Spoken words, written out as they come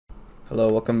Hello,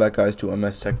 welcome back guys to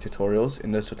MS Tech Tutorials.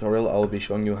 In this tutorial, I will be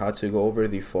showing you how to go over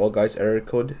the Fall Guys error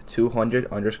code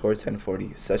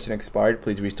 200_1040. Session expired,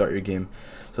 please restart your game.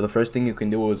 So the first thing you can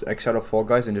do is X out of Fall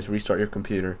Guys and just restart your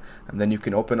computer. And then you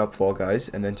can open up Fall Guys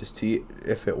and then just see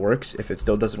if it works. If it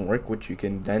still doesn't work, what you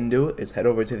can then do is head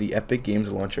over to the Epic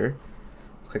Games Launcher,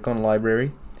 click on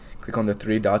Library, click on the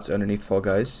three dots underneath Fall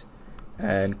Guys,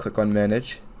 and click on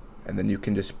Manage, and then you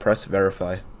can just press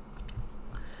Verify.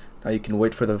 Now you can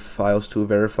wait for the files to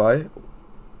verify,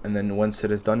 and then once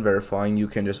it is done verifying, you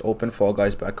can just open Fall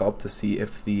Guys back up to see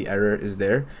if the error is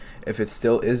there. If it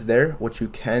still is there, what you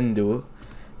can do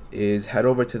is head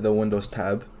over to the Windows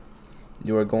tab.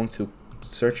 You are going to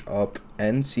search up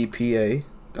ncpa.cpl.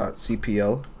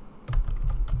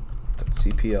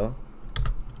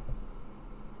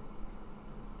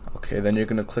 Okay, then you're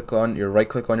going to right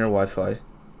click on your Wi-Fi,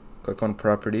 click on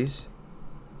Properties,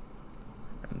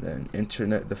 and then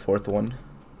Internet, the fourth one.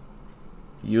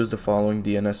 Use the following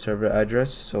DNS server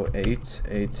address, so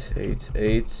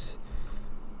 8888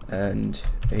 and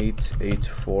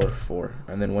 8844,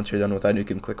 and then once you're done with that, you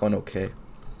can click on OK.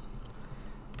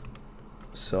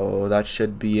 So that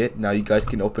should be it. Now you guys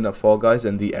can open up Fall Guys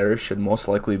and the error should most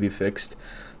likely be fixed.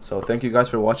 So thank you guys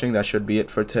for watching. That should be it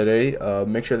for today.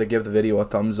 Make sure to give the video a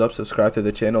thumbs up, subscribe to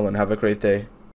the channel, and have a great day.